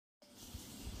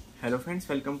Hello friends,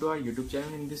 welcome to our YouTube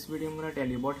channel. In this video I'm going to tell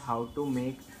you about how to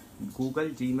make Google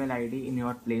Gmail ID in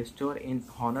your Play Store in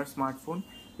Honor smartphone.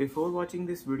 Before watching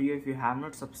this video, if you have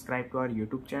not subscribed to our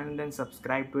YouTube channel, then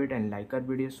subscribe to it and like our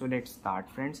video. So let's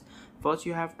start friends. First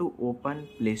you have to open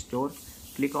Play Store,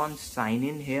 click on sign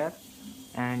in here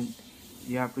and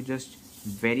you have to just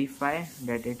verify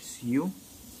that it's you.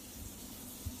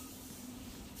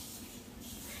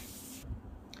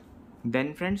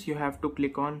 Then friends, you have to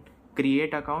click on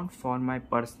create account for my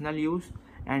personal use,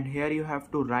 and here you have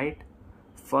to write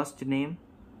first name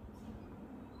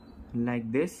like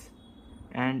this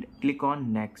and click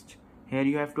on next. Here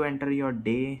you have to enter your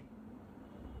day,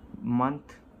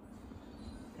 month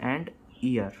and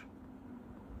year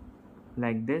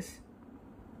like this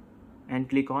and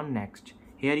click on next.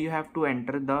 Here you have to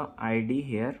enter the ID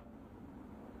here.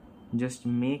 Just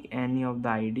make any of the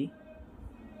ID.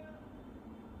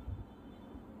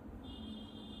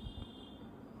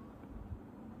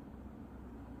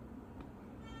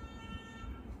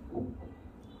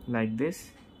 Like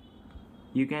this.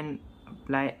 You can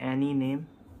apply any name.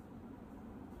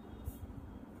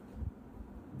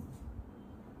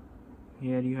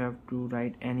 Here you have to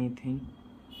write anything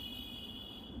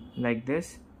like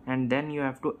this, and then you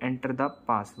have to enter the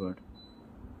password.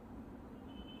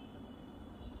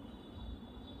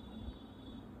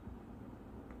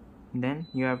 Then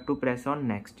you have to press on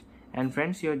next, and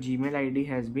friends, your Gmail ID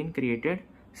has been created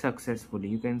successfully.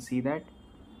 You can see that.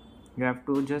 You have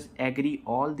to just agree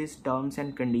all these terms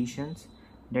and conditions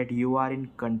that you are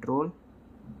in control,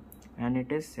 and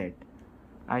it is set.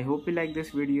 I hope you like this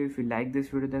video. If you like this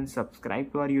video, then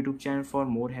subscribe to our YouTube channel for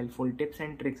more helpful tips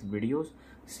and tricks videos.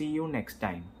 See you next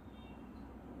time.